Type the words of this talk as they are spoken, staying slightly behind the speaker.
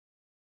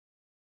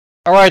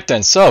Alright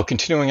then, so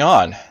continuing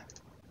on.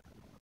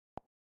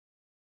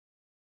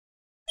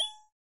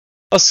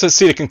 Let's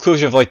see the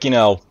conclusion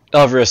of,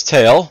 Elvira's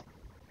tale.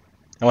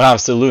 And what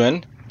happens to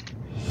Luin.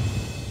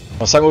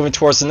 We'll start moving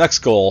towards the next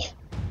goal.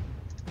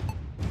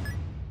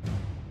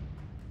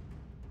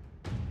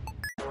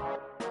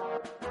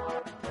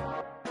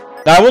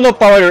 Now, I will note,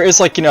 by the way, there is,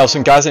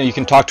 some guys that you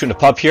can talk to in the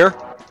pub here.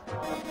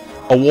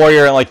 A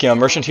warrior and, a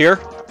merchant here.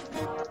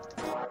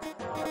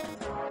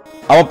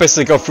 I won't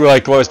basically go through,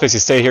 what was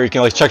basically stated here. You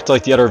can, check,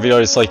 the other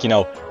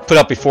videos, put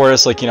up before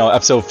this,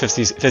 episode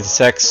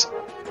 56.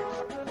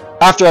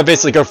 After I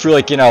basically go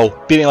through,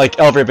 beating,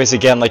 Elvira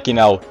basically again, I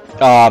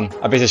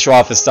basically show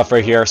off this stuff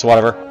right here, so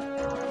whatever.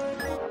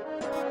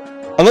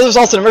 And then there's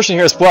also an merchant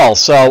here as well,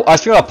 so I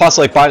feel I'll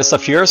possibly buy this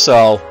stuff here,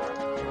 so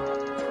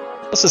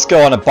let's just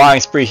go on a buying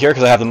spree here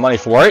because I have the money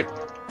for it.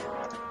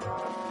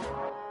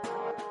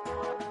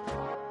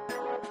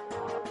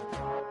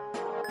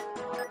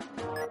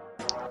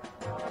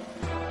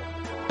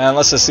 And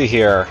let's just see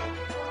here.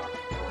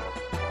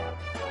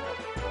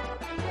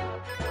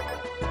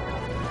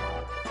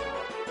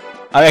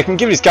 I can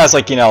give these guys,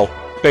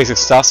 basic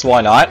stuff, so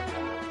why not?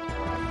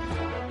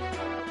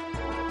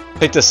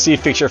 Take the C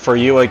feature for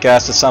you, I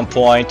guess, at some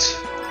point.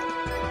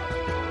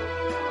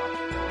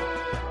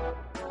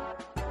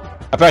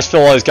 I pretty much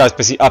feel all these guys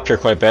busy up here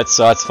quite a bit,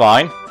 so that's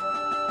fine.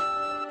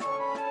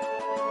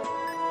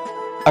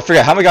 I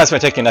forget, how many guys am I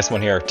taking next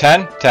one here?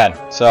 10?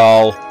 10.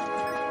 So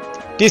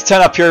these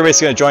 10 up here are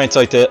basically going to join into,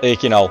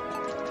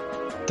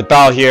 the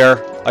battle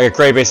here. I got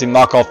Gray basically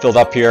mock all filled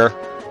up here.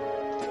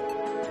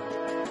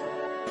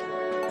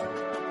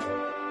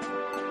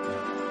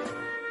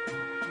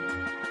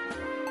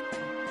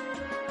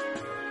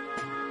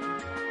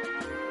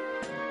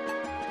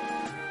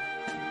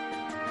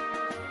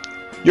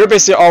 You're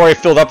basically already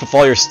filled up with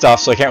all your stuff,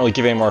 so I can't really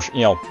give you any more,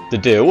 to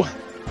do.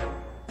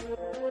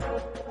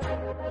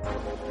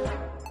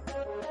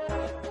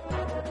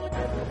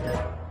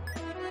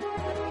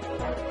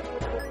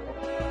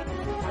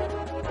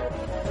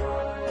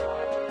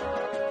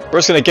 We're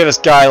just gonna give this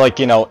guy,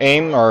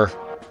 aim, or...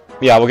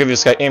 Yeah, we'll give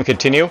this guy aim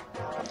continue.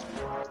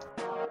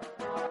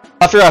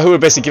 I'll figure out who would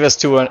basically give us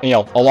to,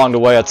 along the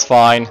way, that's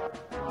fine.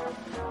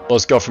 We'll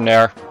just go from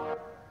there.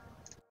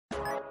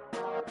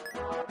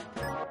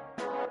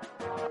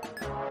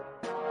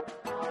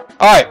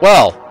 Alright,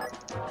 well,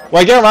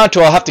 when I get around to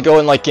it, I'll have to go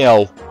and,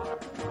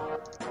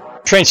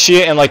 train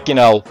Shia in,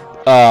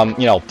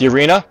 the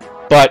arena.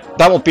 But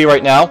that won't be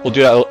right now. We'll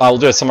do that. I'll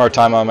do it some other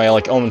time on my,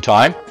 own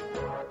time.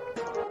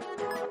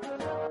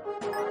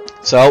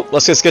 So,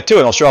 let's just get to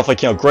it. I'll show off,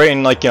 Gray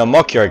and,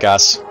 Muck here, I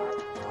guess.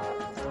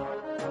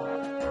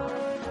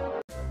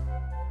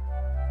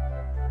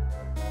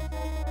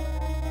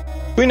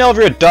 Queen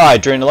Elvira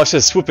died during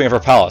Alexa's swooping of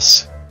her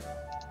palace.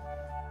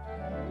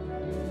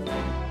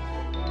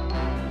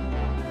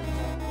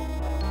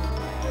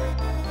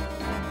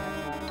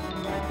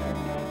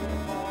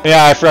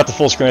 Yeah, I forgot the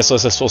full screen, so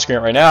let's just full screen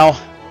it right now.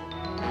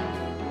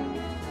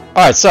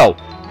 Alright, so,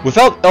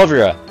 without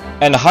Elvira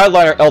and the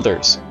Highliner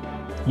Elders,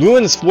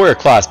 Luin's warrior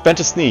class bent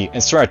its knee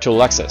and surrendered to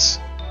Alexis.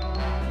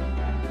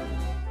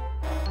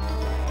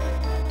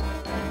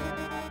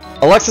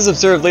 Alexis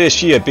observed Lady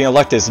Shia being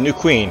elected as the new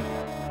queen,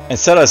 and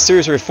set out a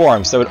series of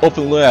reforms that would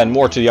open Luin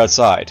more to the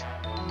outside.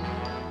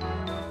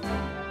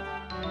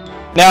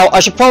 Now, I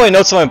should probably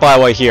note something by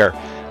the way here.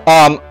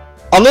 I'll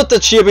note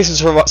that Shia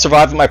basically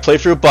survived in my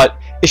playthrough, but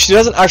if she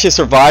doesn't actually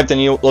survive, then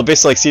you'll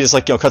basically see this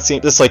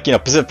cutscene, this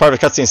specific part of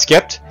the cutscene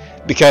skipped,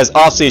 because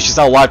obviously she's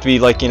not alive to be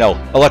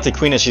elected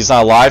queen, and she's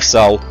not alive,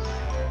 so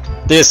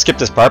they just skipped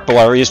this part. But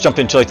whatever, you just jump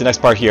into the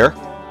next part here.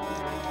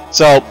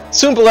 So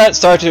soon Luin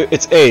started to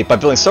its aid by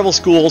building several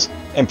schools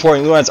and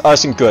importing Luin's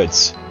artisan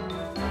goods.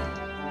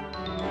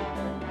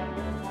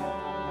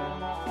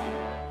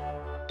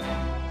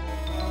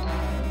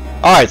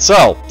 Alright,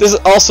 so this is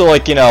also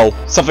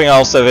something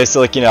else that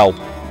basically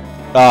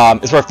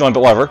is worth knowing, but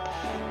whatever.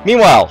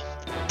 Meanwhile,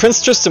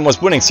 Prince Tristan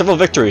was winning several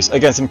victories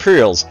against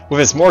Imperials with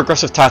his more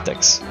aggressive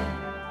tactics.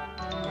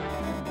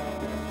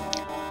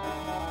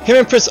 Him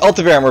and Prince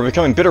Altivaran were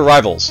becoming bitter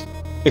rivals,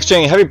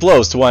 exchanging heavy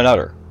blows to one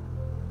another.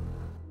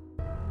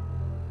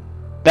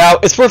 Now,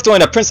 it's worth knowing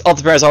that Prince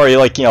Altivaran has already,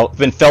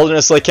 been felled in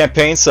this,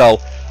 campaign, so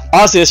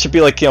honestly this should be,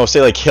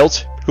 say,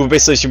 Hilt, who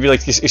basically should be,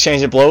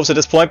 exchanging blows at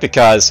this point,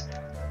 because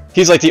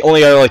he's, the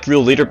only other,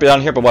 real leader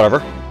down here, but whatever.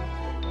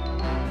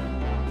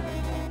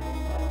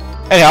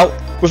 Anyhow,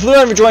 with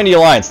Luin rejoining the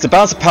Alliance, the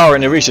balance of power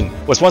in the region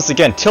was once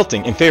again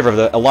tilting in favor of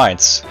the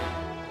Alliance.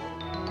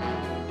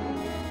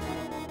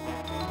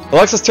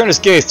 Alexis turned his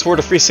gaze toward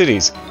the Free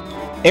Cities,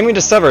 aiming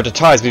to sever the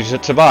ties between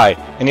Tabai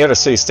and the other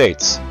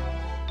city-states.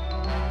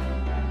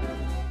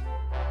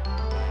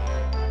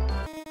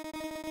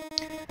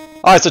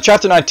 Alright, so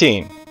Chapter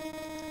 19.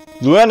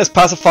 Luin is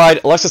pacified,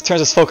 Alexis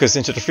turns his focus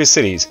into the Free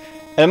Cities,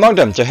 and among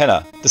them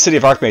Gehenna, the city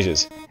of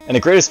Archmages, and the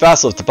greatest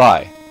vassal of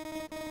Tabai.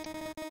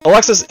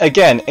 Alexis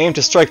again aimed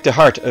to strike the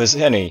heart of his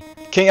enemy.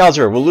 King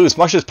Alger will lose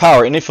much of his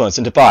power and influence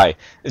in Tabai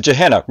if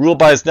Gehenna, ruled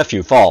by his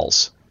nephew,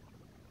 falls.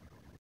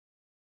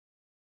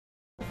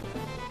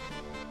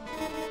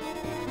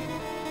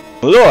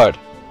 Lord!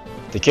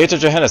 The Gate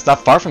of Gehenna is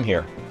not far from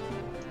here.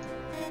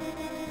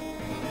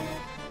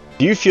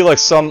 Do you feel like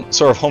some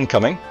sort of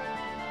homecoming?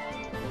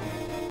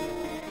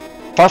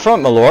 Far from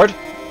it, my lord.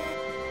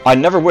 I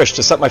never wish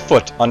to set my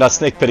foot on that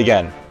snake pit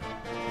again.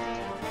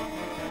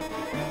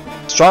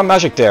 Strong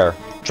magic there.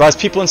 Drives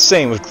people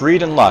insane with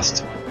greed and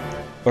lust.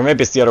 Or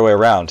maybe it's the other way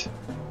around.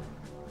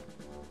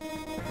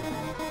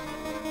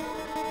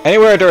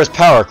 Anywhere there is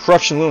power,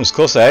 corruption looms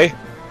close, eh?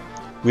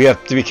 We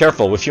have to be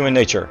careful with human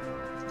nature.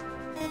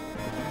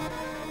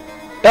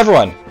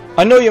 Everyone,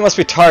 I know you must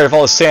be tired of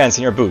all the sands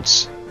in your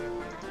boots.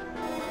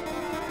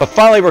 But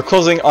finally we're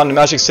closing on the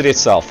magic city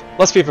itself.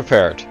 Let's be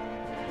prepared.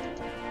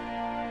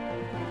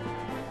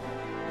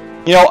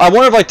 You know, I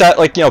wonder if like that,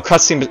 like, you know,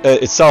 cutscene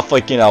itself,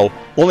 like, you know,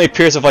 only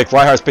appears if like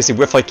Reinhardt's basically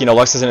with like, you know,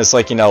 Lexus in his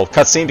like, you know,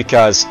 cutscene,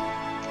 because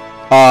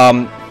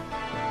I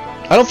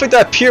don't think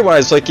that appeared when I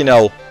was like, you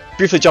know,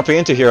 briefly jumping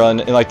into here in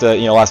like the,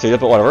 you know, last video,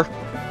 but whatever.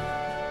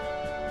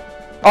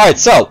 Alright,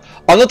 so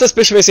I'll note this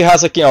mission basically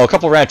has like, you know, a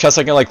couple random chests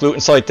I can like loot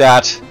and stuff like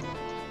that.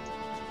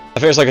 I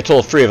think there's like a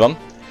total of 3 of them.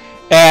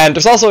 And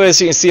there's also, as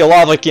you can see, a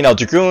lot of like, you know,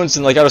 dragoons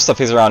and like other stuff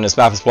is around this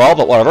map as well,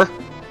 but whatever.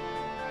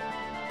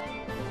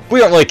 We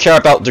don't really care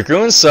about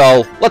dragoons,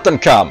 so let them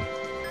come.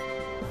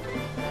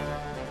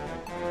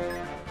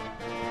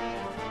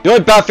 The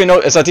only bad thing to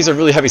note is that these are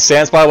really heavy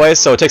sands, by the way,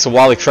 so it takes a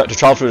while to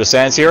travel through the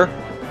sands here.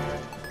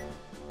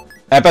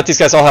 And I bet these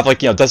guys all have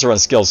like, you know, desert run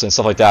skills and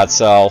stuff like that,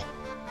 so...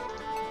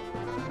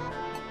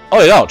 Oh,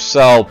 they don't,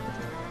 so...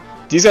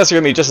 These guys are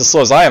gonna be just as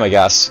slow as I am, I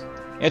guess.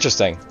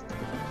 Interesting.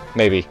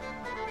 Maybe.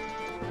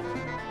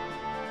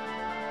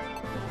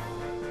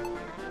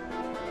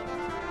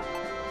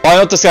 Well,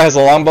 I know this guy has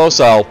a longbow,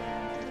 so...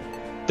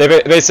 They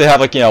basically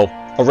have like, you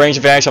know, a range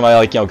advantage on my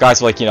like, you know,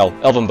 guys with like, you know,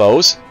 elven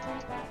bows.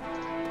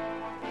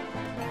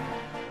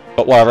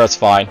 But whatever, that's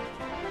fine.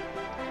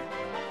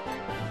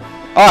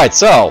 Alright,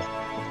 so...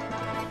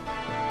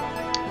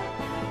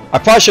 I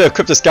probably should have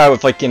equipped this guy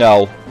with like, you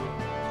know,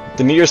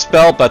 the meteor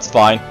spell, but that's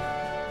fine.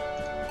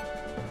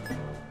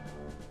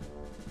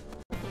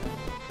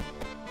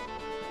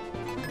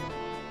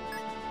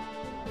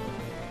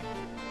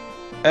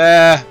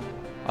 I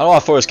don't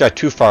want to throw this guy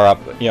too far up,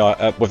 you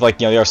know, with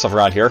like, you know, the other stuff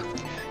around here.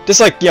 Just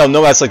like, you know,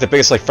 Nomad's like the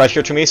biggest like threat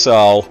here to me,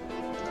 so...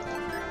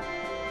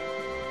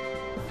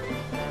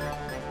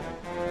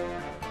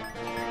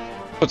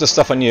 Put this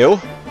stuff on you.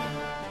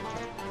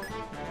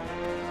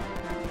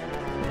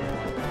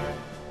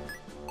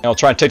 And I'll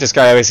try and take this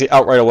guy basically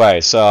out right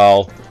away,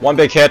 so... One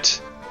big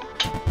hit.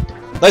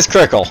 Nice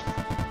critical.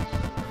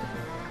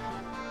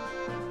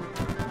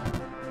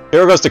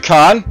 Here goes the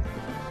Khan.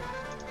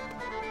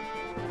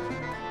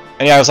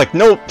 And yeah, there's like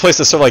no place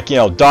to sort of like, you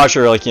know, dodge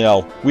or like, you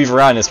know, weave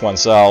around this one,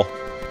 so...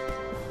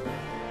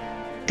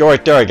 Go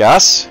right there, I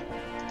guess.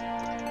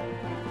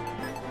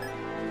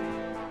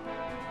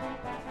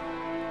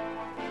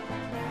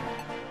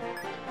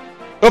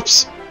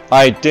 Oops!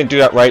 I didn't do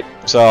that right,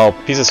 so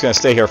he's just gonna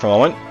stay here for a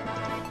moment.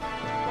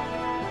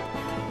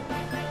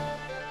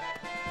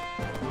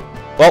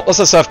 Well, let's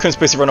just have Kunz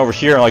basically run over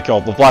here and like, you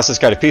know, we'll blast this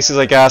guy to pieces,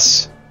 I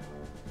guess.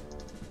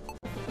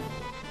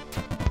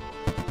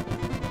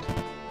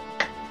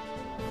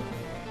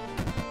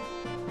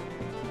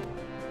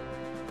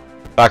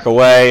 Back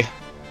away.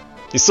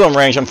 He's still in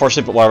range,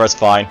 unfortunately, but whatever, that's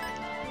fine.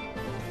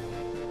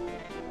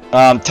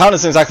 Town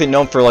isn't exactly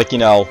known for, like, you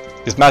know,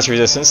 his magic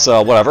resistance,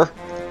 so whatever.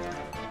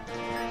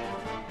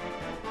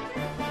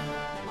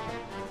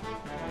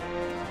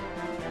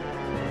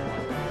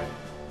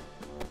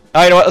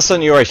 You know what, let's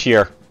send you right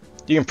here.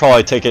 You can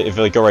probably take it if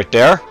you go right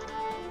there.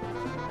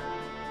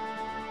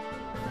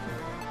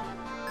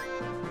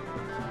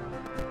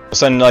 We'll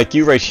send, like,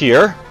 you right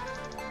here.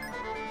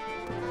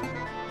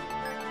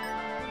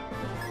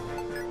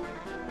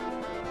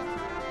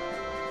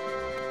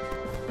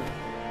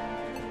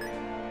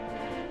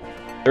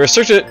 The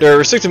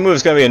restricted move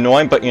is going to be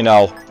annoying, but you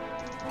know.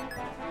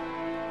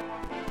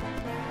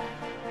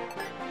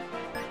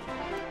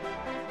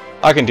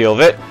 I can deal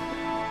with it.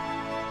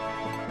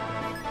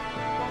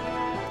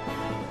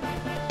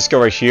 Let's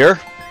go right here.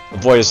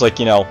 Avoid his, like,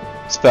 you know,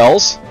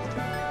 spells.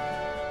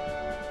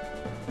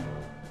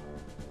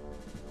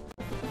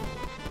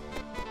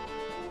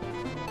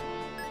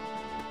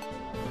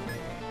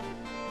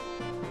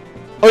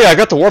 Oh yeah, I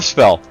got the warp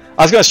spell.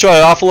 I was going to show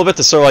it off a little bit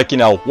to sort of like, you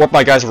know, warp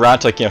my guys around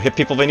to like, you know, hit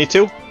people if they need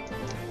to.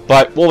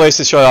 But we'll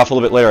basically show it off a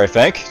little bit later, I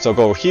think. So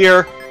go over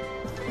here.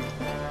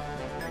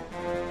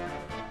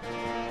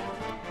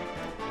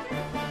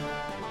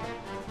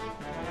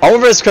 I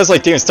wonder if it's because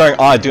like Damon's starting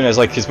on doing his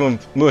like his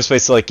move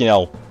space to like, you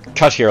know,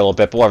 cut here a little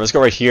bit, but whatever, let's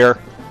go right here.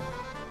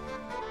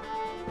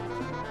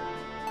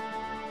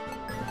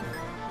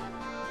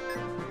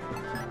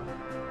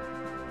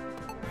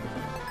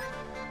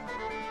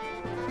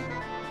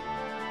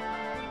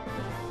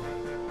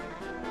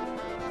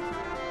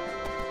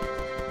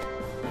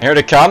 Here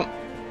they come.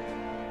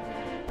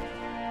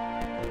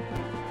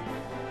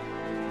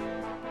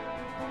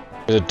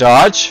 There's a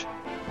dodge.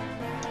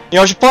 You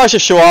know, I should probably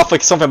show off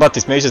like something about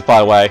these mages, by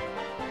the way.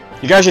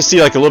 You guys should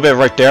see like a little bit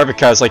right there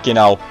because, like, you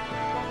know,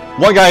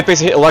 One guy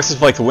basically hit Alexis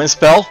with like the wind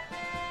spell.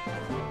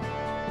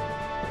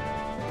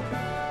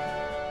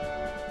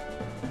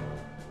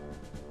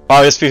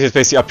 Oh, this piece is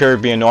basically up here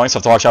being annoying, so I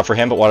have to watch out for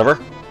him, but whatever.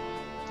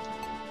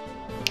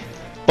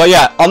 But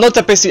yeah, I'll note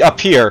that basically up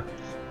here,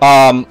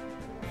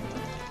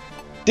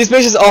 these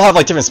mages all have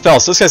like different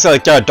spells. So this guy's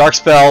got a dark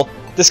spell,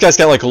 this guy's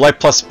got like a light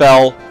plus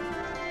spell,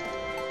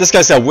 this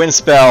guy's got a wind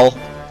spell.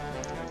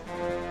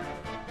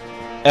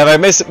 And if I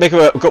make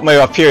my way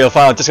up here, you'll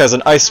find out this guy has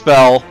an ice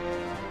spell.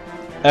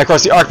 And of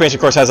course the Archmage of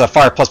course has a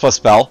fire plus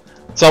spell.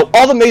 So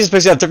all the mages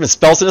basically have different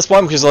spells in this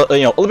one, which is a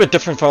little bit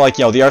different from like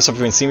the other stuff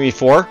we've been seeing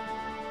before.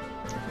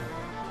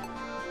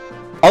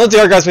 All of the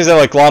other guys basically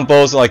have like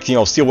longbows and like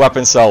steel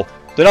weapons, so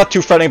they're not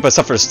too threatening, but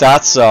except for the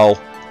stats, so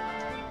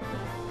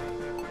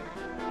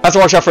I have to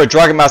watch out for a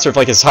Dragon Master with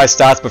like his high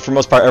stats, but for the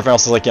most part everything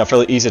else is like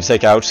fairly easy to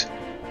take out.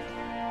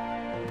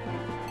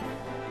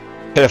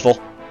 Pitiful.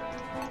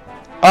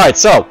 Alright,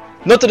 so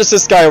note that it's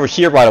this guy over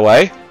here by the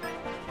way.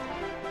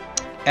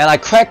 And I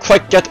can't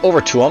quite get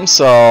over to him,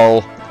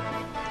 so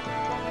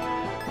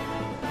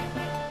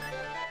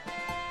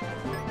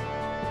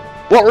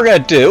what we're gonna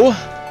do.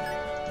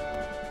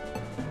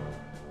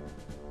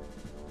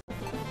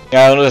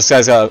 Yeah, I know this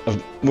guy's got a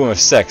movement of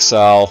 6,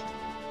 so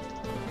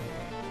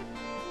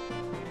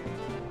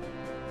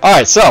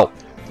alright, so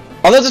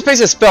I'll let this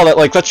basically a spell that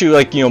like lets you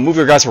like move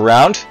your guys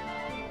around.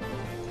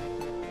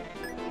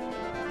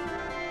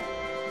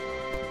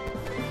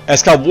 And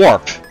it's called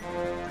Warp.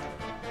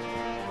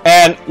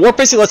 And Warp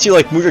basically lets you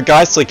like move your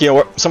guys to like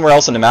somewhere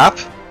else on the map.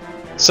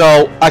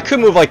 So I could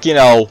move like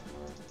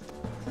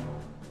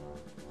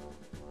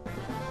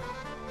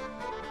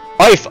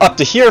Ife up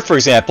to here for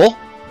example,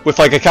 with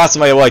like a cast of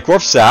my like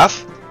Warp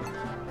Staff.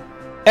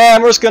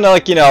 And we're just gonna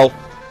like kill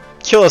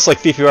this like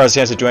thief who has a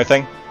chance to do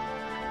anything.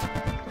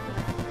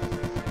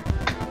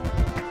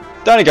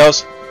 Down he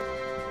goes.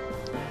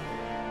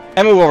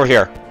 And move over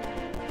here.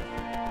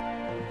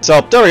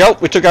 So there we go.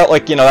 We took out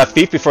like that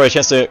thief before I had a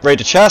chance to raid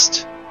the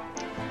chest.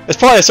 It's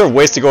probably a sort of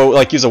waste to go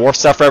like use a warp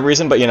staff for every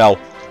reason, but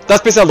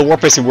that's basically how the warp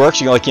basically works.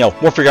 You can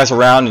like warp your guys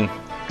around, and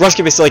Rush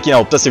can basically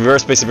like does the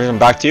reverse, basically bring them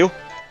back to you.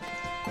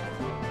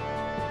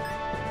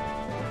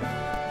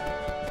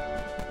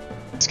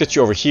 Let's get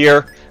you over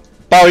here.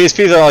 By the way, these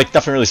thieves are like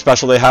nothing really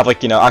special. They have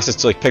like access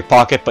to like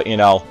pickpocket, but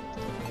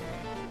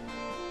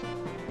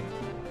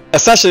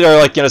essentially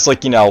they're like it's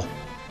like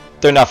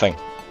they're nothing.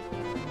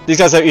 These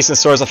guys have Eastern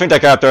swords. I think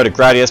that guy up there had a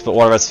Gradius, but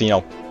whatever. It's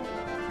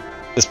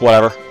just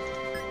whatever.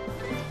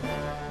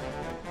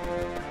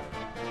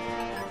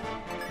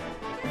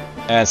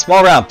 And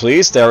small round,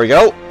 please. There we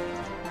go.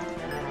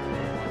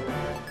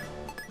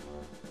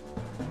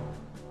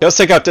 Let's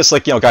take out this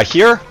like guy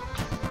here.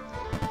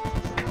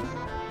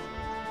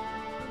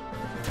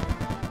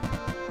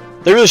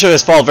 They really should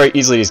just fall very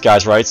easily, these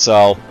guys, right?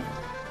 So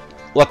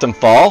let them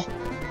fall.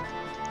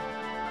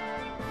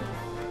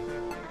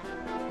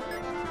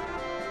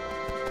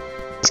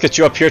 Let's get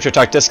you up here to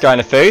attack this guy in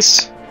the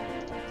face.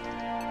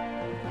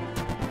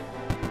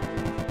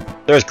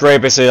 There's Gray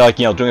basically like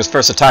doing his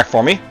first attack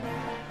for me.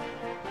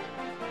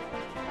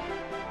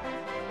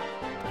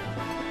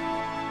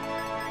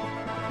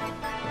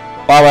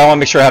 By the way, I want to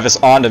make sure I have this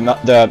on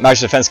the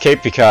Magic Defense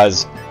Cape,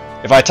 because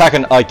if I attack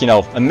an like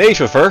a mage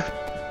with her,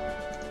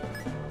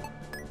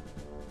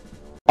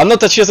 I'll note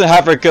that she doesn't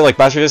have very good like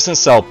magic resistance,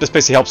 so this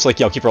basically helps like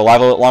keep her alive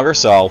a little longer.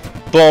 So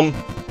boom,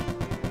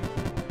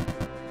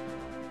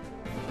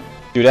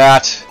 do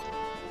that.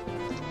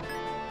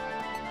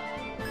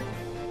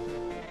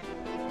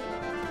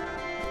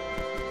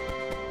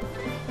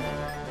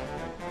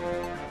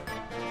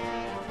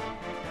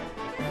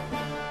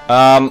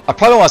 I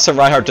probably don't want to send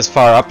Reinhardt this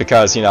far up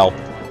because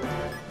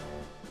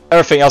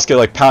everything else could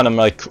like pound him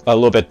like a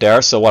little bit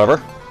there. So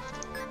whatever.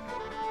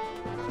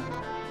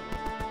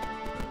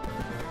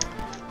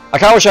 I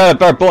kinda wish I had a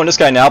better bow on this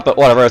guy now, but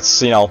whatever,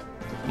 it's,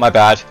 my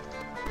bad.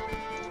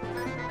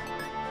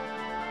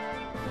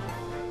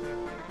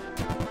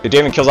 The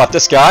Damon kills off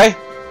this guy.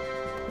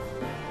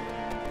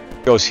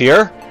 Goes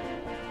here.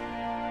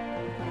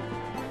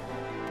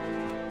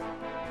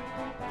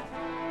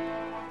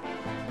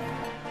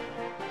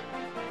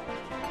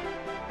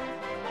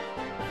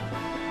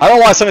 I don't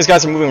know why some of these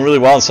guys are moving really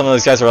well and some of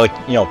these guys are like,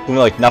 moving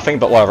like nothing,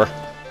 but whatever.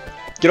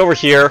 Get over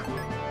here.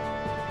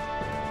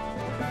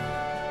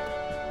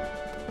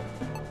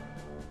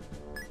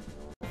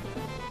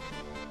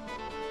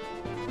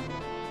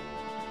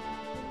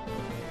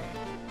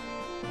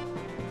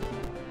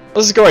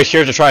 Let's just go right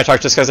here to try and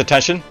attract this guy's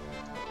attention.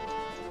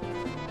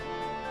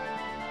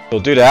 We'll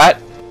do that.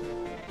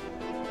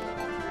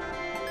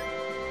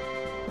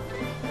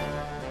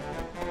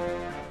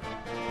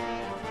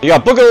 You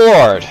got Book of the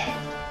Lord.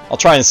 I'll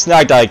try and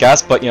snag that, I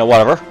guess, but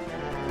whatever.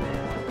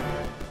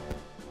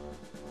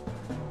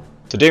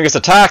 So Damon gets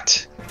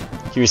attacked.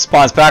 He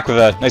responds back with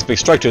a nice big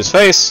strike to his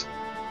face.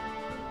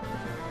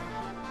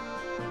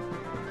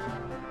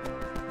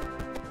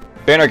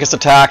 Banner gets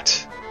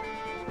attacked.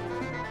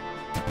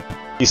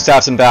 He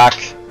stabs him back.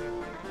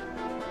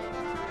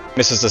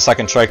 Misses the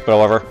second strike, but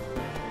however.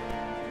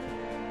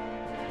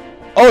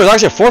 Oh, there's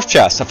actually a fourth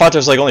chest. I thought there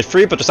was like only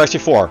 3, but there's actually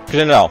 4. Good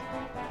to know.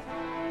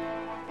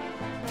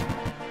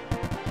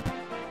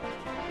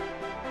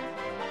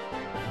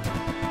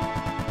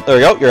 There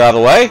we go, you're out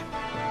of the way.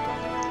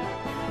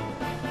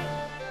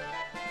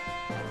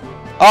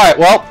 Alright,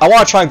 well, I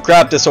want to try and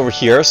grab this over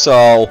here,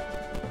 so...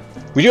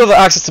 We do have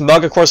access to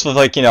Mug, of course, with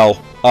like, you know,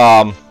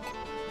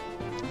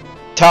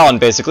 Talon,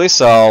 basically,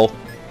 so...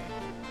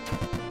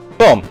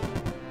 Boom.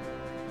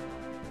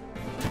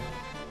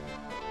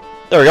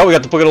 There we go, we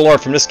got the Book of the Lord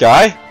from this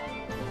guy.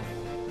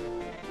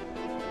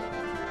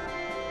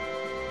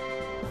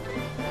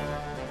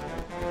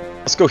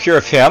 Let's go hear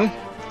of him.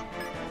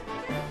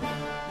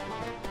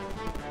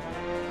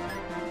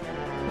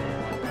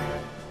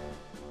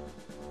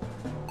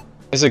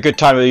 This is a good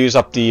time to use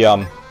up the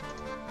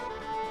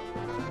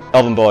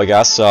Elven Bow, I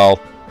guess, so...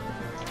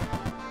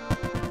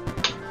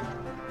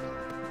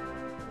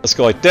 Let's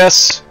go like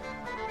this.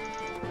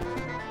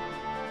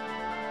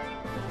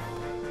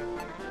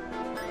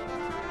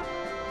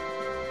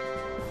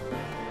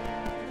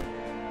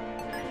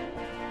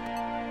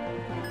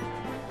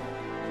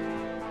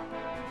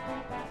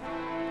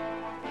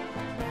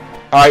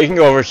 Alright, you can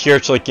go over here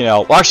to, like, you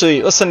know... Well,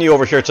 actually, let's send you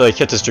over here to, like,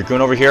 hit this Dragoon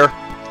over here.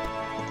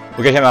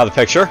 We'll get him out of the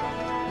picture.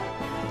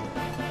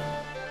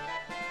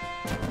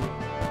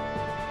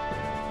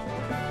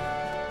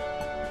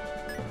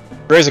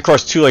 Raise, of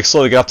course, too, like,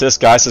 slow to get up to this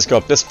guy, so let's go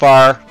up this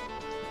far.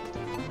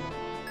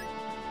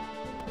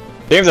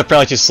 The aim's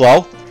apparently too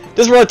slow.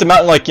 This is where, like, the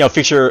mountain, like, you know,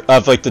 feature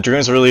of, like, the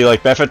Dragoons really,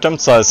 like, benefit them,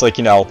 so it's, like,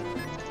 you know...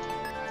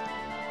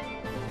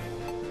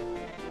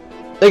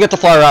 They get to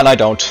fly around, I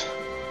don't.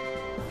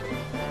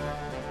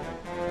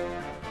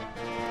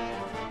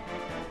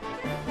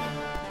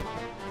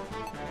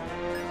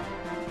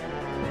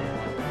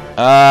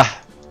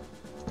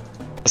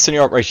 Let's send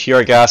you up right here,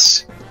 I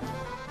guess.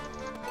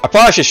 I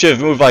probably should have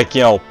moved, like,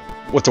 you know,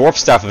 with the warp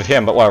staff of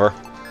him, but whatever.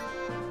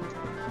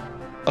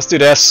 Let's do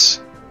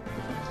this.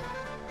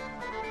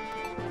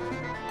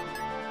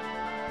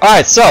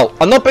 Alright, so,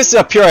 I'm not basically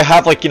up here, I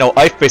have, like, you know,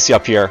 Ife basically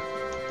up here.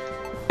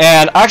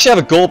 And I actually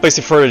have a goal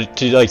basically for it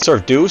to, like, sort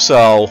of do,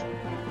 so...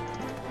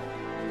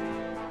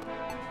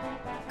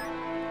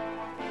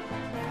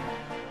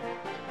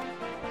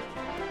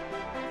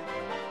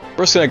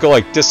 We're just gonna go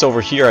like this over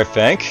here, I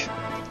think.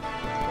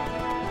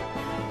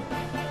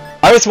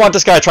 I just want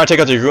this guy to try and take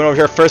out the Dragoon over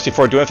here first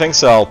before doing anything,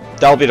 so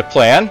that'll be the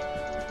plan.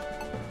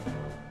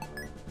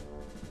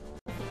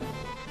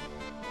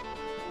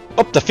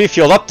 Oh, the thief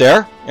field up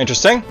there.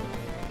 Interesting.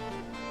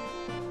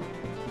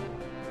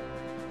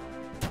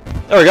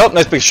 There we go.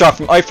 Nice big shot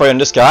from Ife on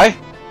this guy.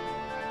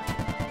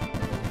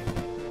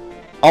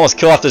 Almost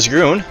kill off this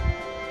Dragoon.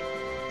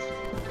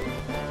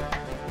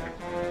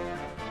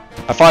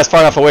 I thought I was far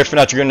enough away from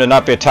that Dragoon to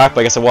not be attacked,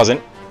 but I guess it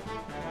wasn't.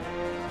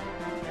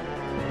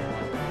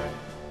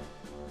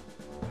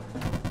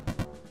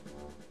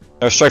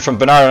 There's a strike from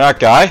Bernard on that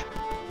guy.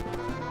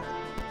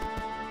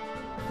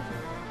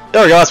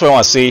 There we go, that's what I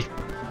want to see.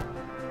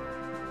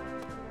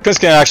 Kunz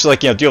can actually,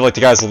 like, you know, deal with, like, the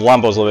guys with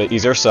Lambos a little bit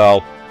easier,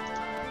 so...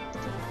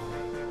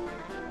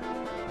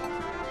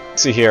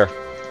 Let's see here.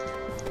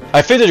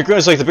 I think the Dragoon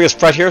is, like, the biggest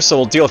threat here, so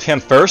we'll deal with him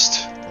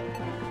first.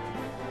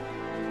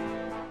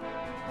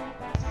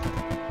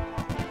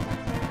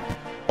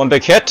 One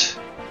big hit.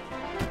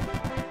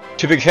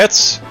 2 big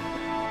hits.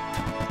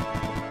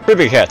 3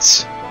 big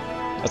hits.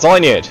 That's all I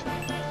need.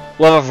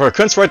 Level for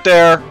Kunz right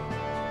there.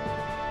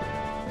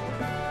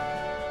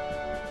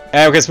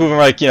 And we're just moving,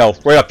 like, you know,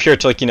 right up here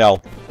to, like, you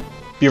know,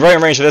 be right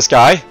in range of this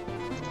guy.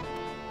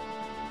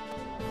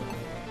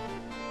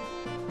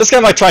 This guy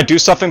might try and do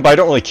something, but I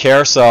don't really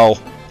care, so...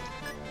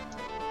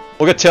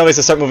 We'll get Tailmates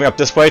to start moving up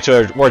this way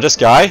toward this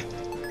guy.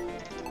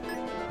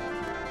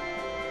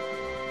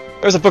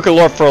 There's a Book of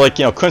Lore for, like,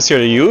 you know, Kunz here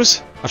to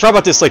use. I forgot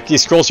about this, like,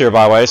 these scrolls here,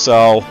 by the way,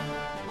 so...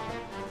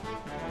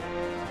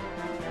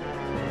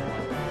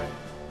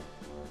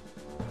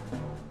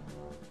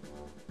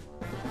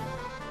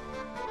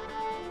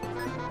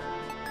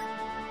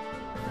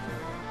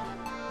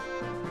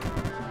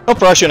 Oh,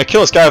 we're actually gonna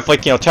kill this guy with,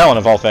 like, you know, Talon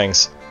of all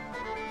things.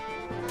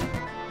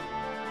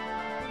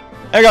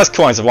 And I got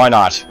coins, why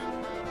not?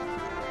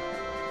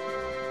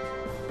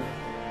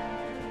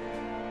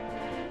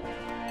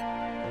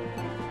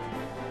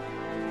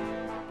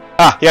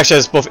 Ah, he actually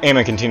has both aim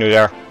and continue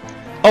there.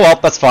 Oh well,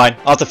 that's fine.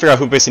 I'll have to figure out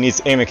who basically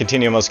needs aim and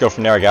continue, and let's go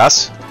from there, I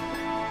guess.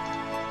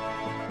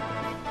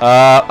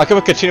 I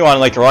could continue on,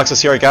 like,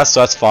 Alexis here, I guess, so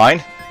that's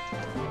fine.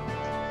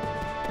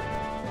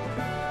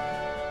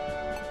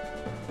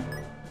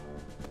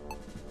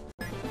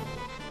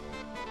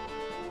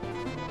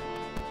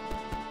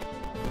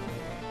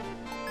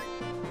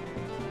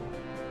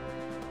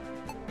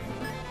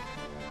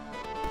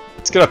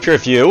 Let's get up here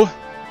with you.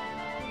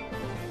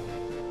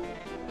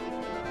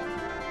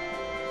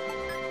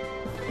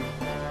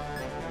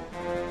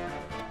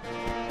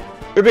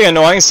 You're being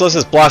annoying, so let's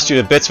just blast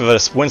you to bits with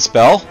a wind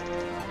spell.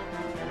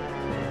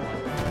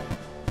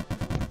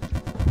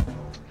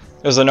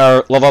 There's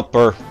another level up,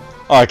 or...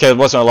 Oh, okay, it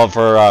wasn't a level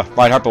for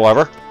Reinhardt, but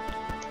whatever.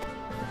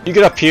 You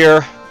get up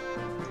here.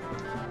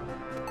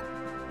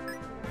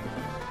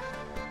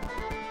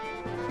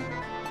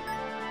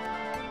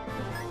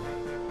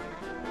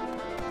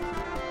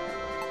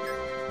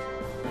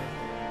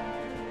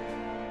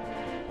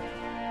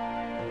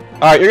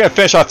 Alright, you're gonna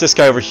finish off this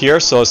guy over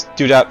here, so let's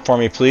do that for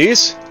me,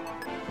 please.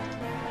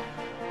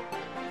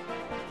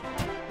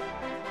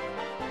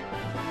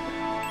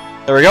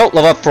 There we go,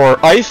 level up for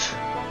Ife.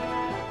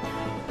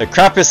 The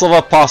crappiest level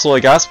up possible, I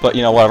guess, but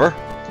you know, whatever.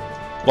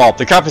 Well,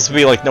 the crappiest would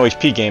be like no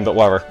HP game, but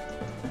whatever.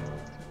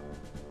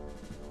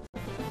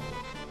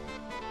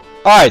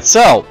 Alright,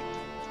 so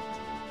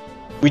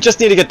we just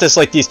need to get this,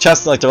 like, these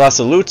chests and like the rest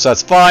of the loot, so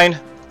that's fine.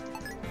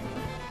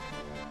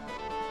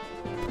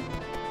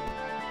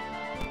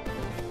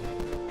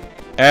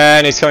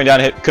 And he's coming down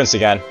to hit Kunst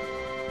again.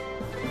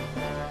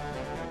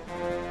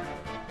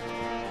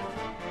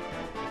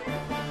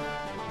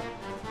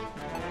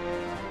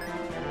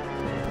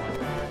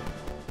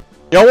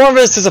 You know, one of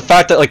this is the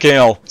fact that, like, you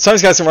know, some of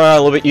these guys can run around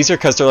a little bit easier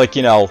because they're, like,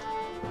 you know,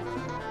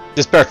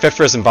 just better fit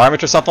for his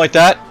environment or something like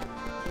that.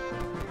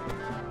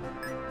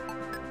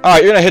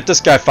 Alright, you're gonna hit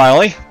this guy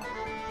finally.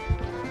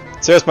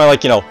 So there's my,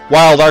 like, you know,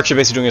 wild archer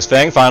basically doing his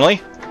thing,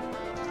 finally.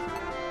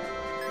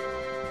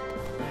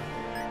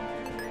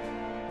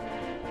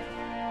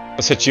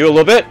 Let's hit you a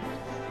little bit.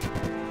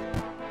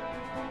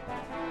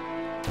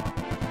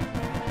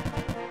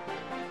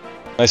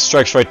 Nice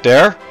strikes right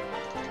there.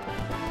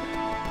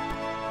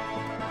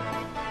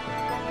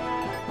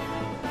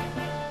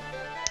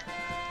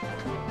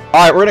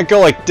 Alright, we're gonna go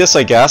like this,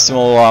 I guess, and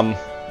we'll,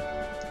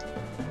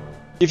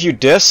 give you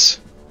this.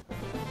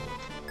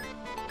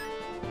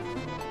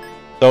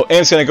 So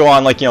Aim's gonna go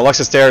on, like, you know,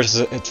 Lexus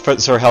stairs for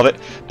sort of helmet.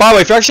 By the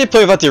way, if you're actually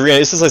playing about the arena,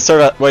 this is like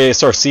sort of way you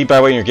sort of see by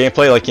the way in your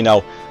gameplay, like, you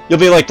know, you'll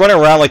be like running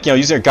around, like, you know,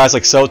 using your guys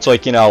like so to,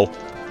 like, you know,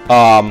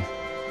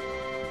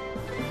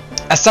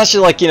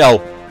 essentially, like, you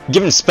know,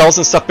 giving spells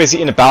and stuff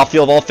basically in the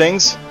battlefield of all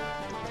things,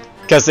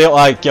 because they don't,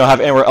 like, you know, have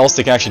anywhere else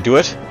they can actually do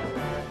it.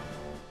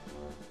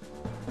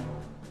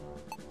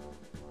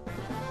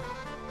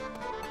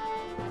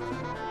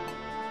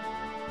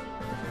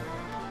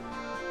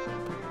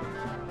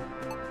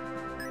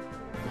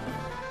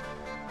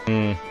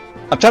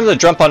 I'm tempted to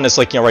jump on this,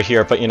 like, you know, right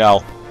here, but, you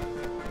know,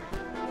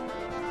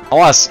 I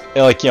want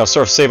to, like, you know,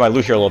 sort of save my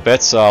loot here a little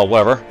bit, so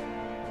whatever.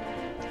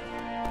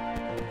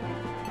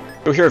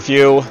 Go here,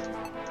 view.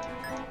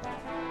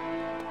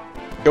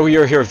 Go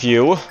here,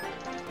 view.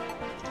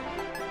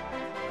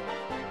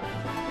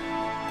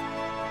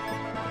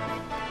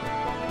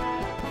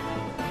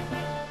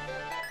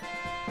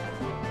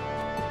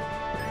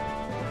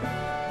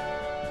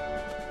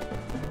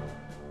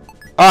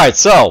 Alright,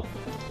 so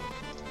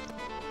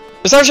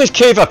there's actually a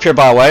cave up here,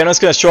 by the way, and I'm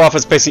just going to show off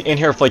what's basically in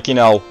here for, like, you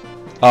know,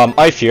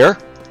 Ife here.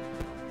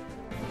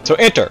 So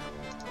enter.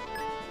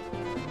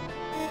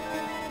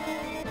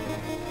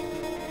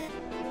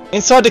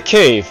 Inside the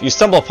cave, you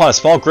stumble upon a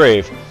small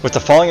grave with the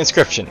following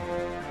inscription.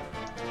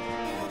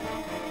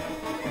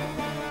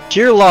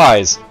 Here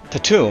lies the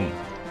tomb,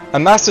 a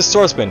master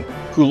swordsman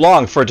who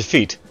longed for a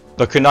defeat,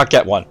 but could not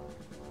get one.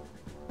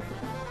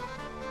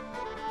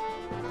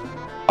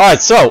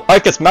 Alright, so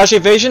Ife gets magic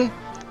evasion,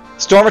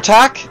 storm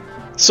attack,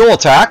 soul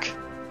attack,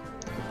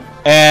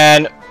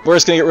 and we're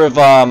just gonna get rid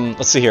of,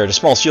 let's see here, the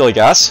small shield, I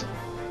guess.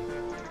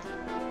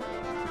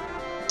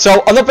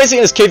 So, on the basically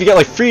in this cave, you get,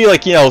 like, 3,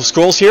 like, you know,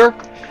 scrolls here,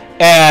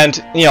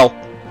 and, you know,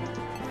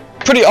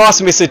 pretty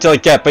awesome basically to,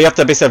 like, get, but you have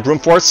to basically have room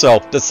for it, so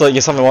that's, like,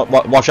 something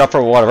to watch out for,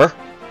 or whatever.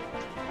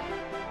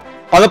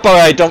 On the part,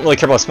 I don't really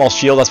care about a small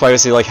shield, that's why I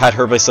basically, like, had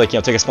her basically, like, you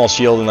know, take a small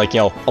shield and, like, you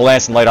know, a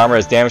lance and light armor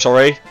as damage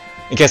already,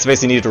 in case they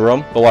basically needed a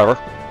room, but whatever.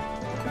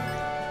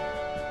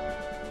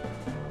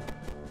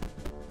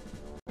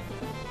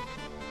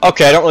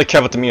 Okay, I don't really care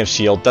about the medium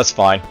shield, that's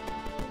fine.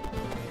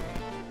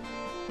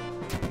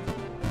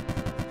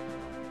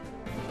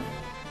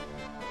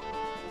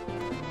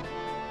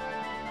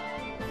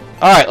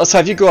 Alright, let's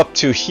have you go up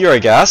to here, I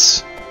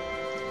guess.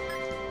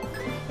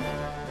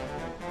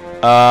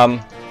 I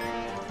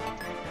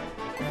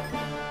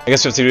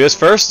guess we have to do this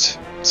first.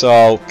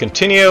 So,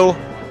 continue.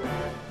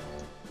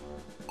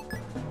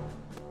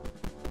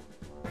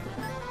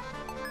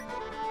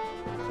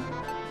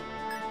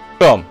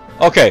 Boom.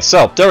 Okay,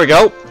 so, there we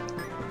go.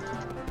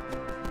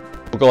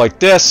 We'll go like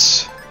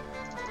this.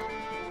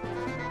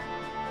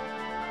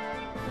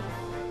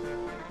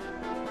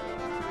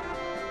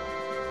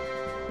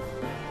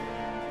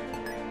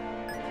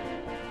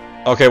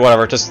 Okay,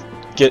 whatever, just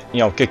get, you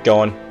know, get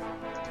going.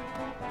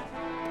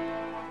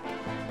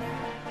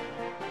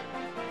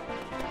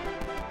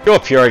 Go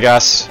up here, I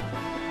guess.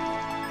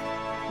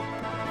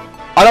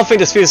 I don't think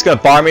this speed is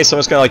gonna bar me, so I'm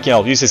just gonna, like, you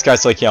know, use these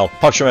guys to, like, you know,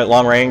 punch them at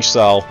long range,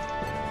 so.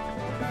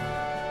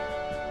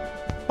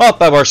 Well,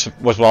 that works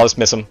as well, just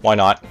miss him, why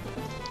not?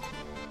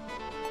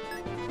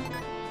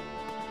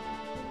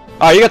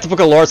 Alright, you got the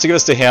Book of Lore, so give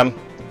this to him.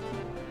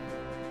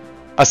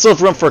 I still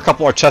have room for a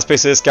couple more chest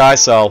spaces this guy,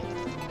 so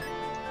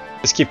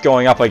just keep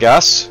going up, I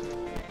guess.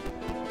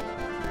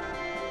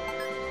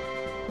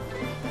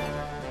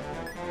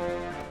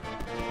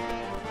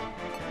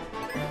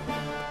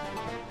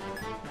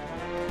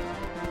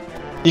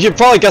 You can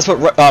probably guess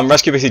what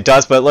rescue basically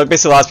does, but it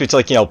basically allows me to,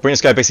 like, you know, bring this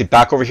guy basically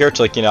back over here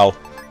to, like, you know,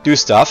 do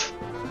stuff.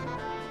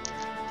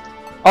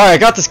 Alright, I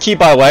got this key,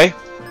 by the way.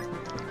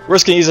 We're we're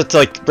just gonna use it to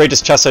like raid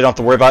this chest so I don't have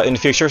to worry about it in the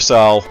future,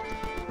 so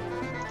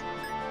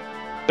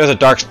there's a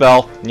dark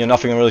spell, you know,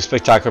 nothing really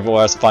spectacular, but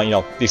that's fine, you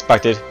know, be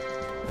expected.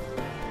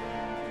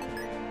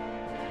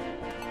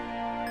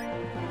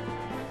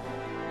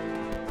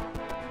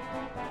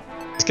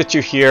 Let's get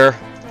you here.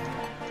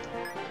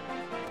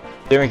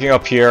 Then we can go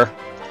up here.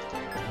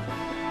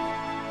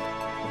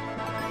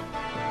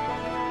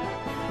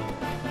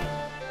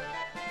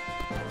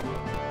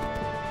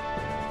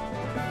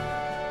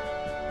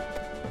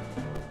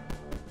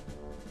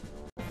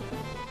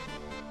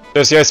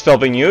 There's the ice spell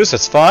being used,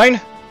 that's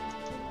fine.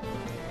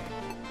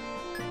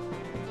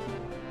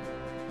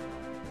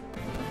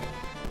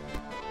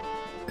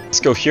 Let's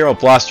go here and we'll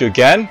blast you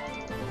again.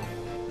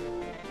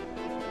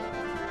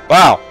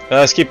 Wow,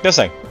 let's keep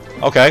missing.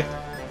 Okay.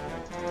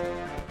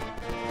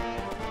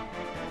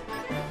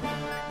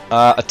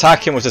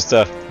 Attack him with just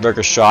a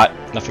regular shot,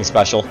 nothing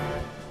special.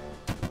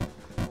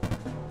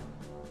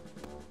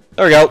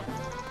 There we go.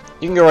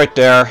 You can go right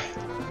there.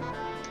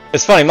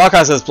 It's funny,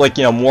 Malkaz has like,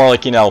 you know, more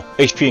like, you know,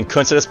 HP and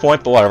Kunst at this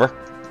point, but whatever.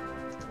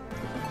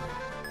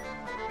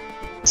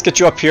 Let's get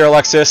you up here,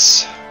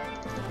 Alexis.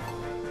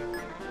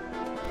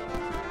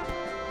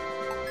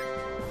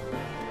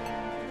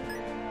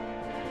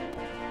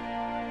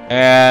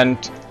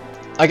 And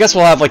I guess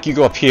we'll have like you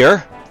go up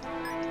here.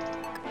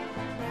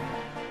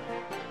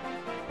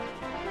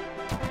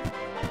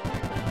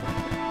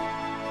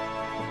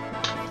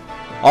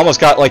 Almost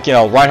got like, you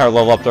know, Reinhardt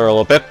level up there a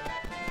little bit.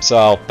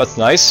 So that's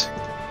nice.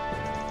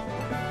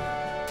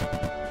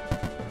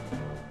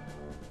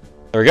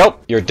 There we go.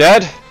 You're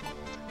dead.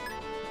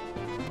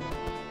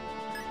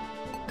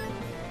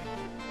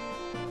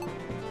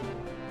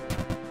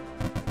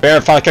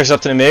 Baron finally catches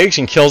up to the mage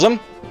and kills him.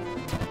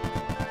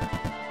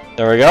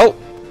 There we go.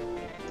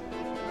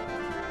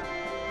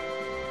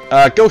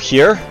 Go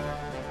here.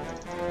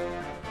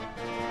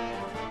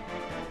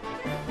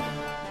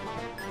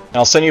 And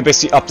I'll send you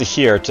basically up to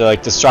here to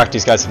like distract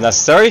these guys if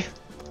necessary.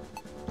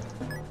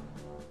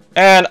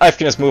 And I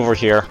can just move over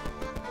here.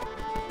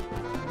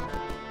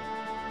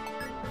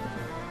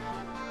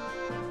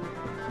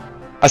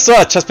 I still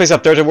have a chest place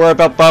up there to worry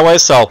about, by the way,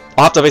 so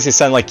I'll have to basically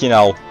send like, you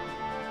know,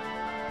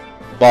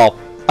 well,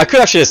 I could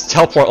actually just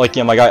teleport like,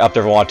 you know, my guy up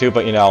there if I want to,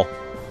 but you know,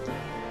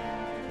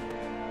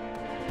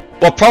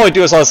 what I'll probably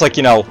do is I'll just like,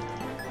 you know,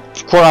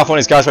 corner off one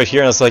of these guys right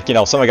here and it's like, you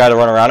know, some guy to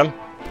run around him.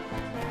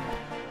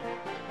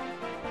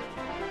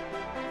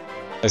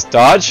 Nice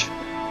dodge.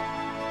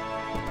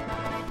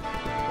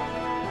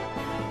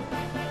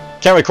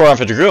 Can't really core off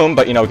the Dragoon,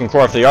 but you know, we can core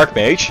off the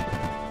Archmage.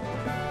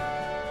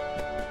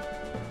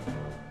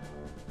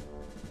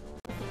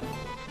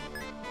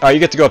 Alright, you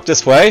get to go up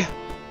this way.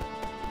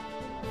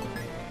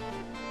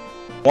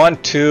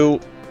 1, 2,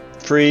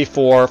 3,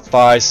 4,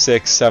 5,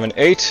 6, 7,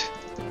 8.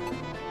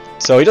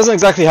 So he doesn't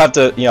exactly have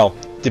the, you know,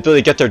 the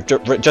ability to get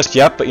there just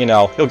yet, but you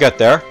know, he'll get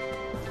there.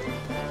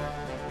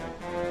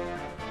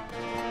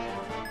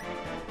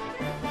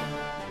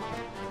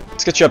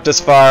 Let's get you up this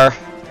far.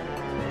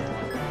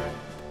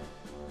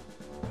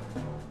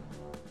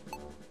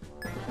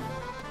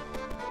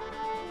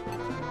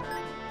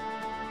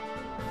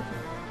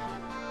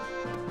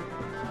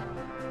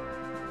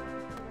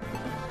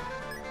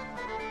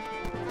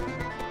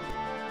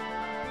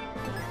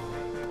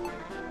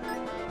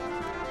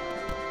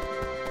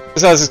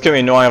 This guy's just gonna be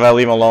annoying if I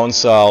leave him alone,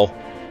 so...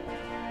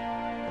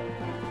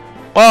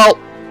 Well...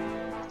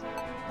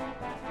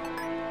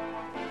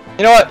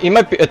 You know what? He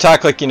might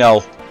attack, like, you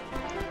know,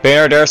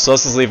 Banner there, so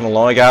let's just leave him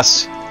alone, I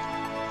guess.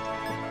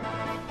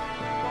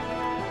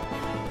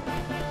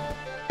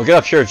 We'll get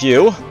up here with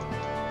you.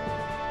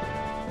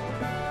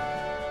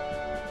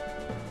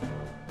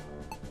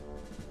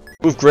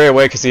 Move Gray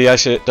away, because he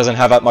actually doesn't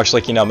have that much,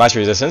 like, you know, magic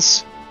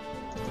resistance.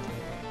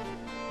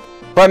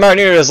 Right,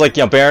 Martineer is like,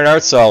 you know,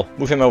 Baronard, so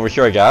move him over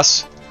here, I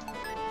guess.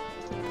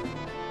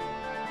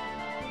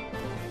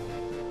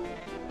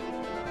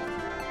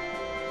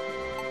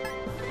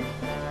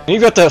 And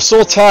you've got the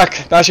Soul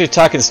Attack, Magic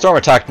Attack, and Storm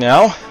Attack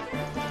now.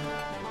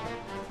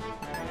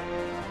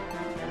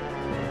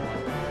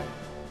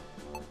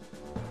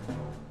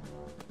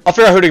 I'll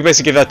figure out who to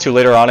basically give that to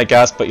later on, I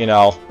guess, but you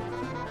know.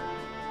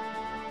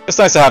 It's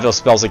nice to have those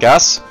spells, I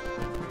guess.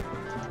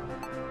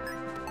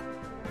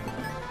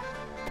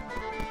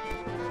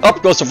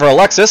 Up goes for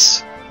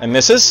Alexis, and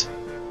misses.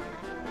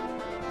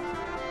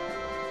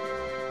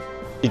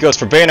 He goes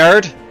for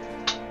Baynard.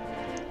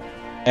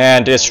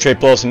 And it's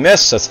straight blows and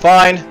miss, that's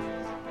fine.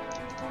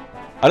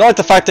 I don't like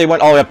the fact that he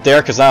went all the way up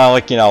there, because now,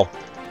 like, you know,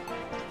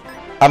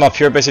 I'm up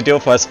here basically dealing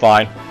with, but that's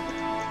fine.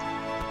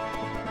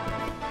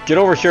 Get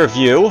over here with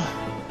you.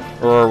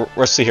 Or,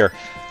 let's see here.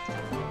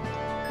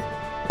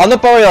 I'm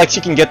not bothered, like, she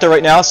can get there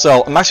right now,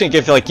 so I'm actually gonna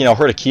give, like, you know,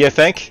 her the key, I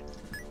think.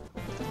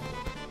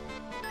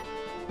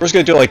 We're just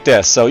gonna do it like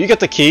this. So you get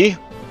the key.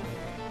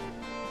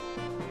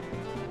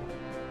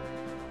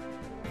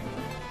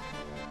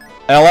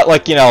 And I'll let,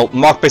 like, you know,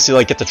 Mock basically,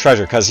 like, get the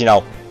treasure, because, you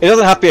know, it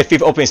doesn't have to be a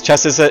thief opening his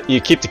chest, is it?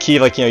 You keep the key,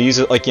 like, you know, use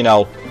it, like, you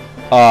know,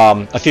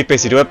 a thief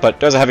basically do it,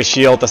 but there's a heavy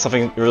shield, that's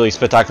something really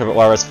spectacular, but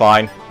whatever, it's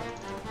fine.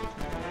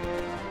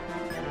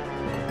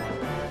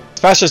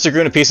 Smash this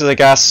Dragoon to pieces, I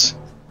guess.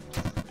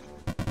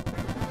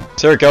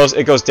 So there it goes.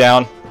 It goes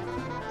down.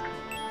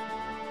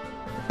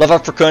 Level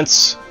up for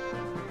Kunz.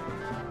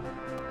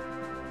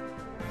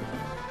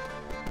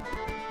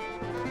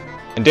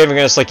 And David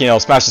gonna just, like, you know,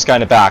 smash this guy in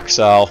the back,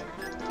 so...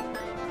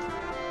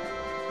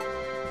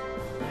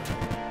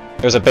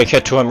 There's a big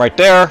hit to him right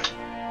there.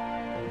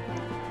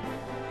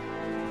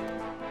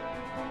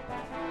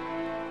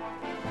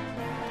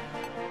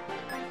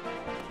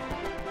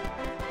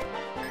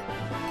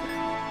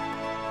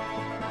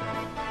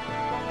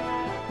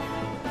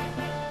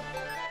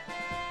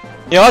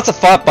 You know, that's a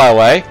thought, by the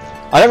way.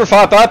 I never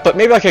thought about it, but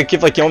maybe I could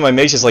give, like, you know, my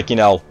mages, like, you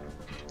know,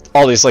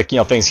 all these, like, you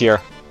know, things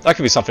here. That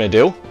could be something to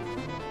do.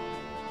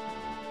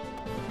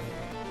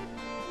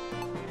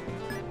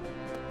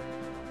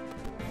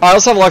 Alright,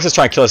 let's have Alexis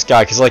try and kill this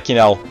guy, because, like, you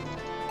know...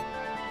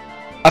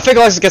 I think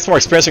Alexis gets more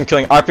experience from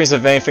killing RPs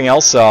than anything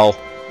else, so...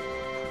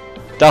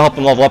 That'll help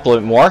him level up a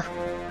little bit more.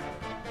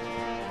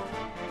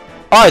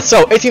 Alright,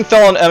 so, 18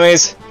 felon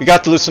enemies. We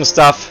got to lose some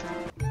stuff.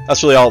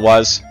 That's really all it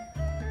was.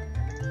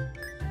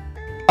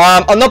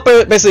 I'm not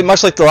basically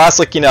much like the last,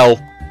 like, you know,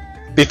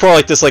 before,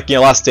 like, this, like, you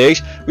know, last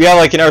stage. We have,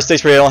 like, another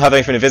stage where we don't have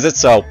anything to visit,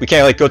 so we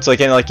can't, like, go to,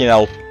 like, any, like, you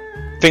know,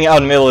 thing out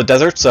in the middle of the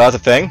desert, so that's a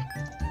thing.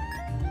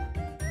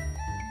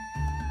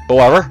 But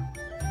whatever.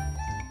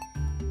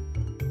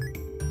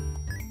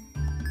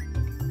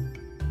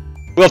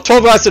 We'll have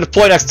 12 guys to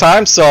deploy next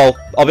time, so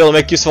I'll be able to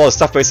make use of all the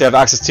stuff basically I have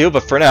access to,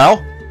 but for now,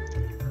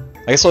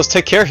 I guess I'll just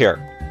take care here.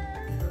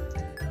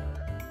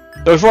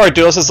 But before I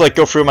do, let's just, like,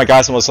 go through my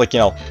guys and let's, like, you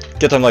know,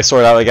 get them, like,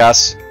 sorted out, I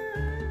guess.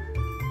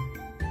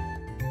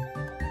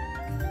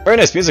 Very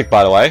nice music,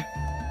 by the way.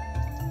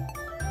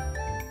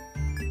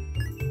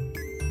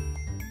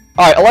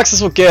 Alright, Alexis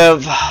will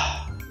give...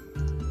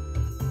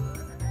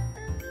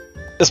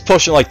 this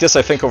potion like this,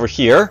 I think, over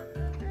here.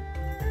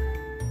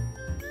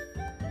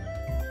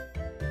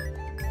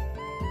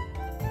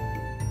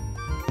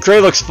 Gray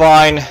looks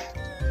fine.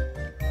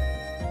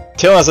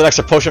 Taylor has an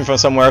extra potion from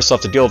somewhere, so I'll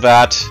have to deal with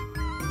that.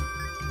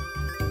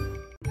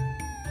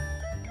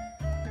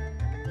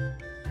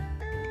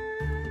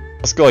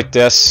 Let's go like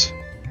this.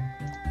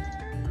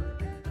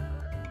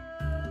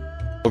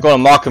 We'll go to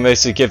Malcolm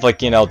basically give,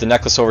 like, you know, the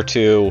necklace over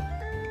to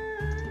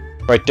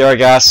right there, I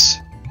guess.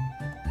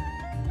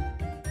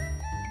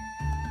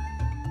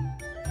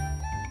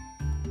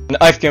 And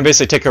Ike can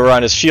basically take her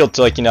around his shield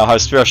to, like, you know, how to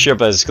spare shield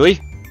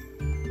basically.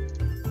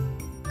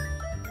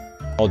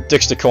 I'll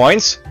ditch the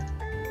coins.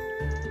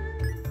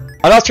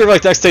 I'm not sure if,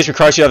 like, the next stage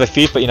requires you to have a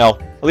feat, but, you know,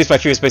 at least my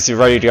feat is basically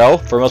ready to go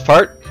for the most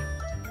part.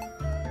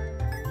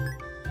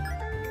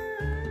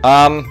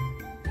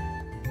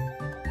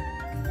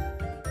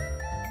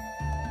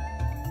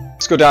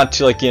 Let's go down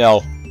to, like, you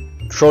know,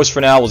 Crows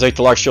for now. We'll take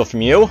the large shield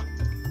from you.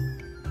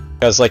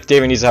 Because, like,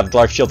 David needs to have the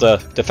large shield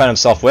to defend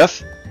himself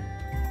with.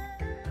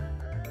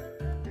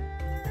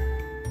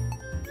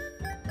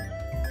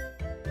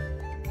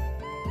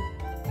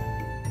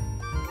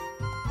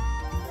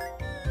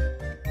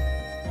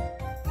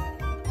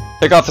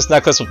 Take off this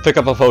necklace, we'll pick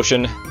up a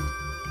potion.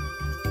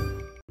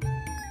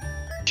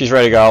 She's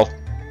ready to go.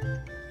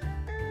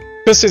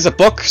 This is a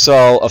book,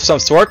 so of some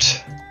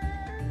sort.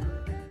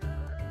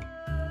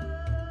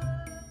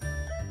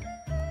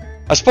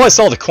 I should probably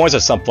sell the coins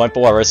at some point,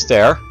 but whatever, it's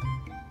there.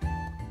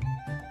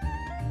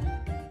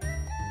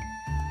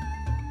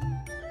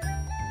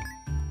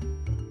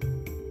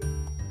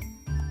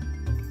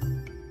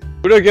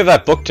 Who did I give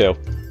that book to? Oh,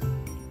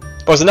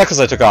 it was the necklace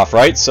I took off,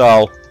 right?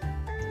 So...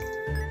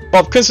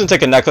 well, Kunz can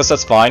take a necklace,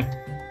 that's fine.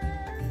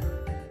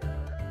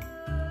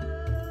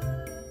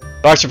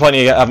 But I actually probably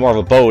need to have more of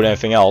a bow than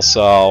anything else,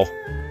 so...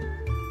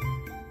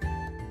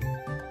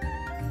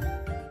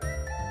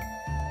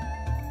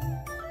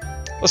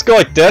 let's go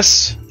like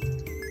this.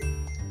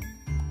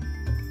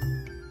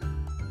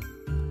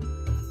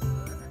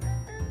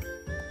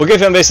 We'll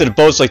give him basically the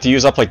bows like to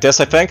use up like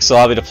this, I think, so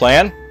that'll be the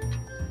plan.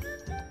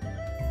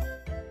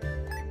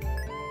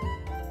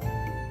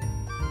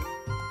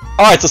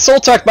 Alright, so Soul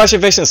Attack, Magic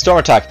Evasion, and Storm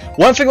Attack.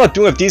 One thing about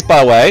doing with these,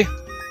 by the way,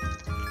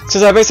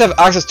 since I basically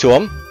have access to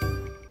them,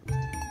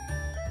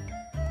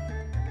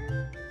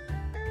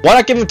 why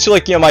not give them to,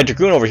 like, you know, my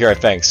Dragoon over here, I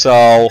think,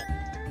 so...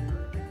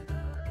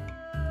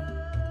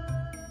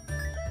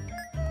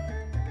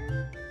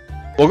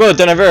 we'll go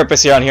to Elvira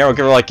basically down here, we'll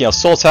give her, like, you know,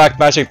 Soul Attack,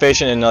 Magic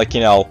Evasion, and, like, you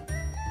know,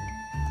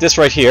 this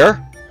right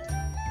here.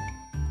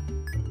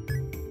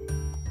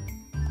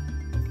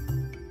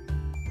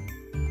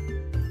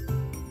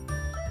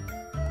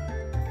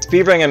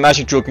 Speed Ring and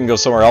Magic Jewel can go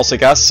somewhere else, I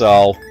guess,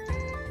 so...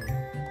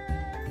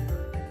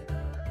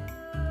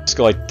 let's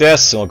go like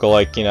this, and we'll go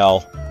like, you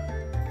know,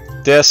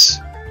 this.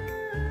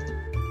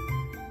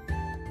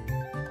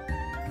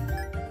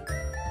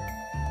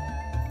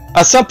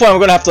 At some point, I'm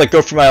gonna have to, like,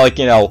 go through my, like,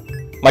 you know,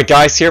 my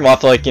guys here. We'll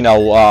have to, like, you know,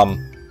 well,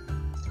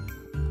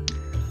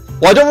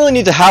 I don't really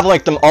need to have,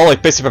 like, them all,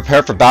 like, basically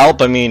prepared for battle,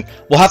 but I mean,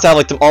 we'll have to have,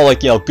 like, them all,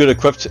 like, you know, good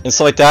equipped and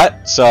stuff like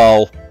that,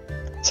 so...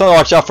 something to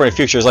watch out for in the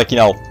future is, like, you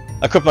know,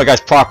 equip my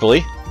guys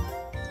properly.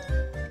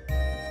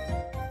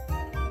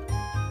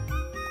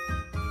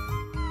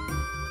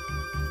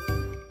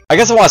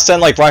 guess I want to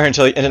send, like, Ryan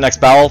into the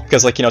next battle,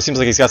 because, like, you know, it seems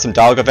like he's got some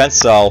dialogue events,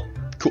 so...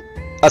 Cool.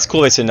 That's a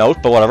cool way to note,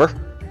 but whatever.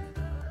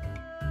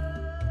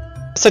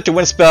 Let's take the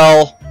wind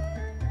spell.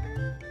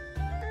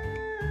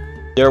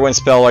 The air wind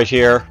spell right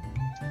here.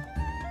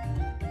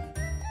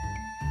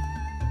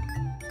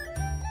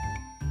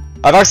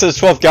 I've access to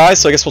 12 guys,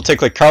 so I guess we'll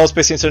take, like, Carlos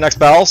basically into the next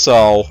battle,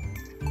 so...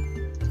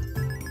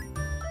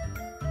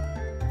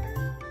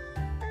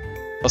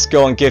 Let's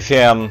go and give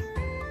him...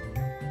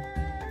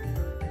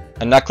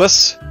 a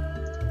necklace.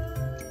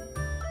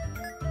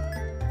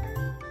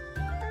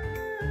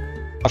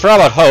 I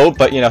forgot about Hope,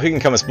 but, you know, he can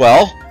come as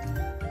well.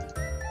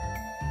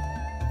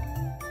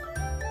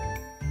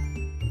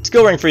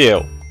 Skill ring for you.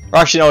 Or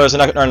actually, no, there's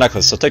another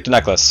necklace, so take the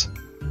necklace.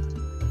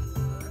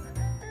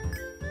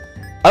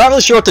 I'm not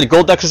really sure what the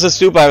gold necklaces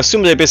do, but I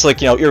assume they basically,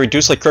 like, you know, you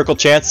reduce, like, critical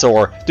chance,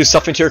 or do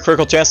something to your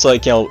critical chance, so,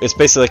 like, you know, it's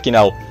basically, like, you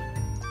know,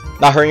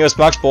 not hurting you as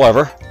much, but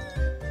whatever.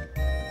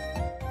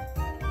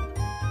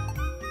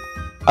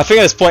 I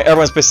think at this point,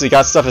 everyone's basically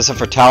got stuff except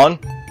for Talon,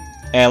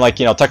 and, like,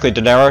 you know, technically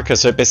Daenerys,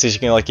 because basically she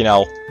can, like, you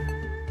know,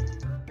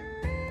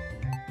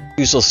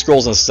 use those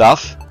scrolls and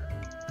stuff.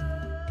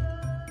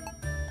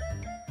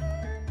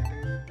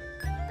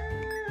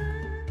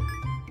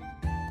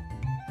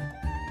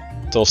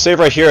 So we'll save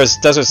right here as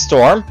Desert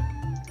Storm.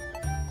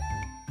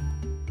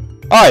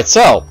 Alright,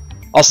 so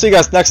I'll see you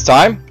guys next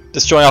time.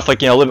 Just showing off,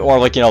 like, you know, a little bit more,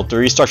 like, you know, the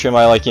restructuring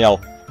my, like, you know,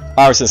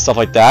 armors and stuff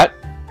like that.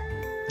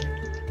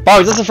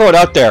 But just to throw it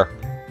out there,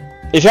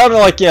 if you haven't,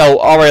 like, you know,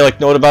 already, like,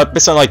 known about,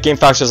 based on, like,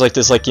 DFuxa, like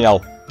this, like, you know,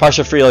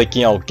 partial free, like,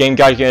 you know, game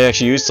guide you can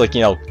actually use to, like,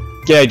 you know,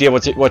 get an idea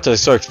what to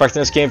sort of expect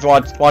in this game if you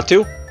want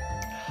to.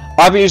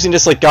 I'll be using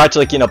this, like, guide to,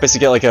 like, you know,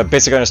 basically get, like, a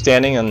basic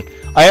understanding, and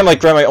I am,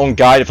 like, writing my own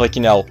guide if, like,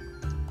 you know,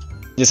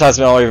 this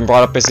hasn't been even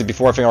brought up basically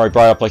before. I think I already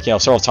brought it up, like, you know,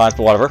 several times,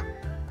 but whatever.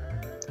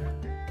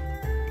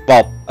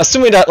 Well,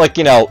 assuming that, like,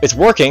 you know, it's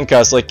working,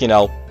 because, like, you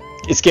know,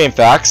 it's game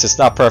facts, it's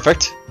not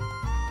perfect.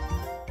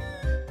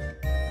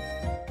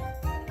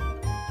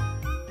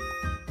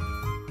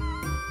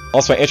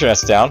 Also, my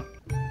internet's down.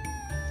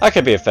 That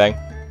could be a thing.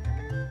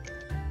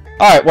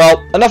 Alright,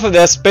 well, enough of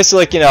this. Basically,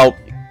 like, you know,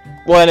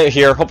 we'll end it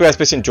here. Hope you guys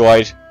basically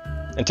enjoyed,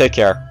 and take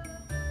care.